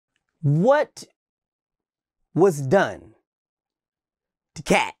What was done to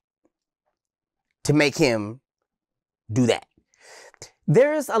Katt to make him do that?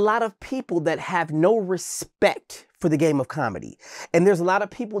 There's a lot of people that have no respect for the game of comedy. And there's a lot of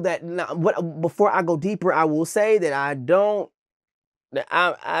people that, before I go deeper, I will say that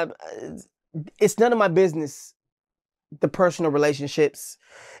it's none of my business, the personal relationships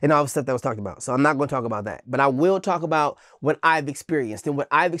and all the stuff that was talked about. So I'm not going to talk about that. But I will talk about what I've experienced. And what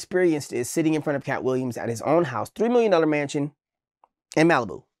I've experienced is sitting in front of Katt Williams at his own house, $3 million mansion in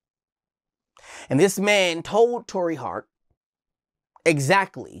Malibu. And this man told Tory Hart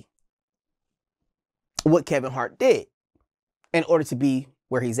exactly what Kevin Hart did in order to be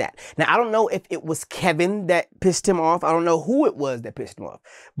where he's at. Now, I don't know if it was Kevin that pissed him off. I don't know who it was that pissed him off.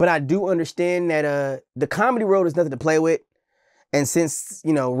 But I do understand that the comedy world is nothing to play with. And since,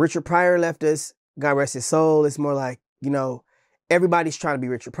 you know, Richard Pryor left us, God rest his soul, it's more like, you know, everybody's trying to be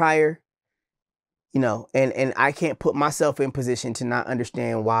Richard Pryor, you know, and I can't put myself in position to not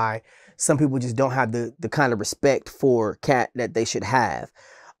understand why some people just don't have the kind of respect for Katt that they should have.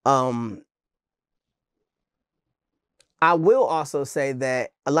 I will also say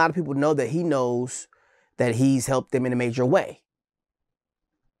that a lot of people know that he knows that he's helped them in a major way.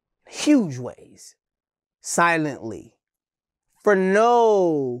 Huge ways. Silently. For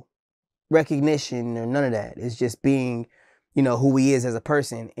no recognition or none of that. It's just being, you know, who he is as a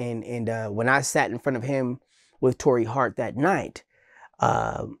person. And when I sat in front of him with Tory Hart that night,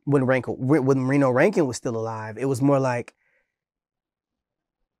 when Reno Rankin was still alive, it was more like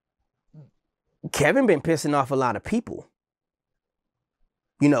Kevin been pissing off a lot of people,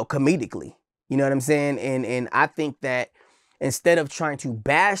 you know, comedically. You know what I'm saying? And I think that instead of trying to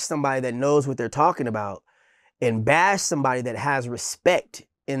bash somebody that knows what they're talking about and bash somebody that has respect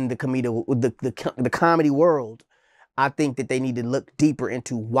in the comedy world, I think that they need to look deeper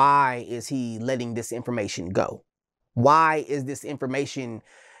into why is he letting this information go? Why is this information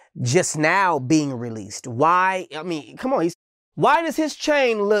just now being released? Why? I mean, come on. Why does his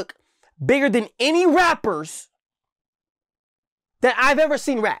chain look bigger than any rappers that I've ever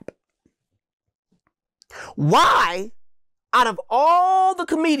seen rap? Why, out of all the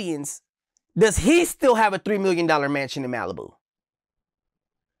comedians, does he still have a $3 million mansion in Malibu?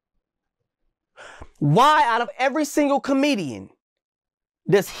 Why, out of every single comedian,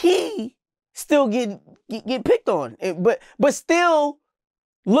 does he still get picked on, but still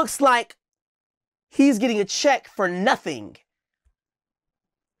looks like he's getting a check for nothing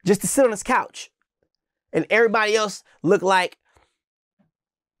just to sit on his couch, and everybody else look like,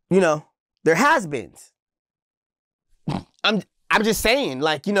 you know, they're has-beens? I'm just saying,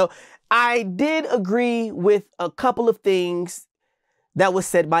 like, you know, I did agree with a couple of things that was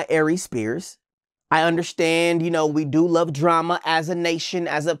said by Ari Spears. I understand, you know, we do love drama as a nation,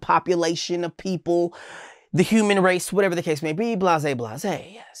 as a population of people, the human race, whatever the case may be, blase, blase.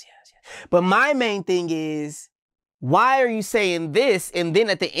 Yes. But my main thing is, why are you saying this? And then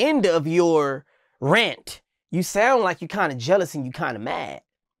at the end of your rant, you sound like you're kind of jealous and you kind of mad.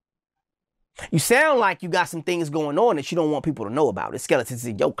 You sound like you got some things going on that you don't want people to know about. It's skeletons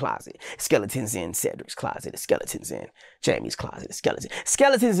in your closet. Skeletons in Cedric's closet. It's skeletons in Jamie's closet. It's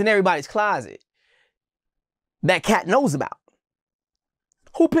skeletons in everybody's closet that Katt knows about.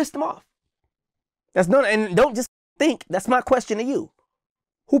 Who pissed him off? That's none. And don't just think. That's my question to you.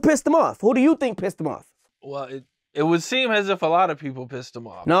 Who pissed him off? Who do you think pissed him off? Well, it would seem as if a lot of people pissed him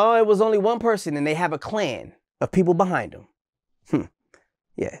off. No, it was only one person, and they have a clan of people behind them.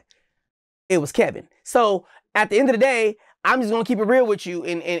 Yeah. It was Kevin. So at the end of the day, I'm just gonna keep it real with you,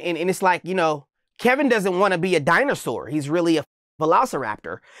 and it's like, you know, Kevin doesn't want to be a dinosaur. He's really a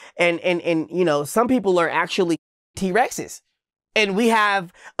velociraptor, and you know, some people are actually T-Rexes, and we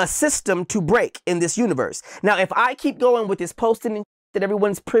have a system to break in this universe. Now, if I keep going with this posting that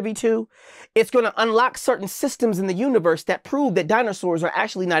everyone's privy to, it's going to unlock certain systems in the universe that prove that dinosaurs are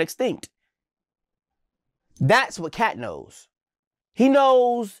actually not extinct. That's what Katt knows. He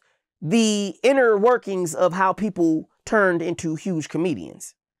knows the inner workings of how people turned into huge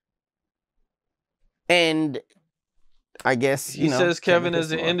comedians. And I guess, he says Kevin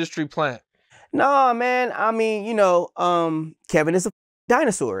is an industry plant. No, man. I mean, you know, Kevin is a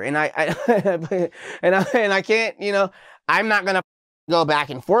dinosaur, and I can't, you know, I'm not gonna go back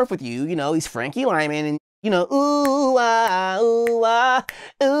and forth with you. You know, he's Frankie Lyman, and you know, ooh ah, ooh ah,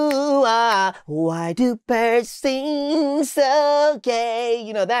 ooh ah, why do birds sing so gay?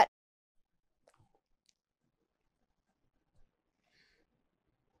 You know that.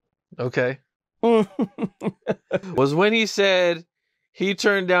 Okay. Was when he said he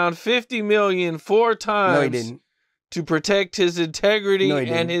turned down $50 million 4 times. No, he didn't. To protect his integrity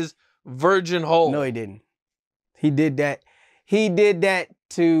and his virgin hole. No, he didn't. He did that. He did that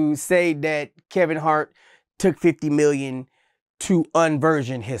to say that Kevin Hart took $50 million to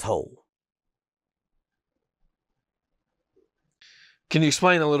unvirgin his hole. Can you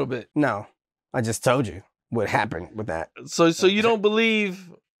explain a little bit? No, I just told you what happened with that. So you don't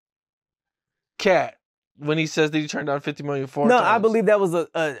believe Katt when he says that he turned down $50 million for? No, I believe that was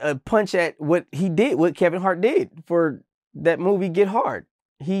a punch at what he did, what Kevin Hart did for that movie Get Hard.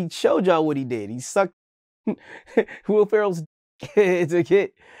 He showed y'all what he did. He sucked Will Ferrell's to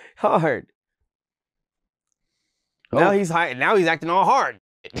get hard. Oh. Now he's high. Now he's acting all hard.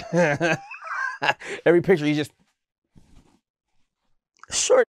 Every picture he's just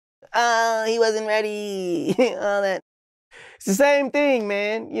short. He wasn't ready. All that. It's the same thing,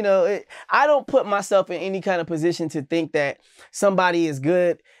 man. You know, I don't put myself in any kind of position to think that somebody is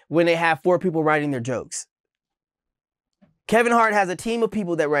good when they have 4 people writing their jokes. Kevin Hart has a team of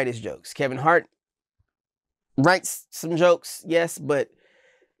people that write his jokes. Kevin Hart writes some jokes, yes, but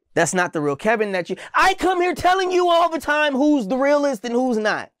that's not the real Kevin that you... I come here telling you all the time who's the realist and who's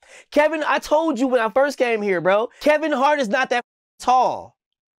not. Kevin, I told you when I first came here, bro. Kevin Hart is not that tall.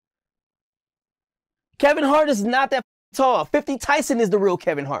 Kevin Hart is not that tall. 50 Tyson is the real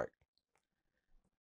Kevin Hart.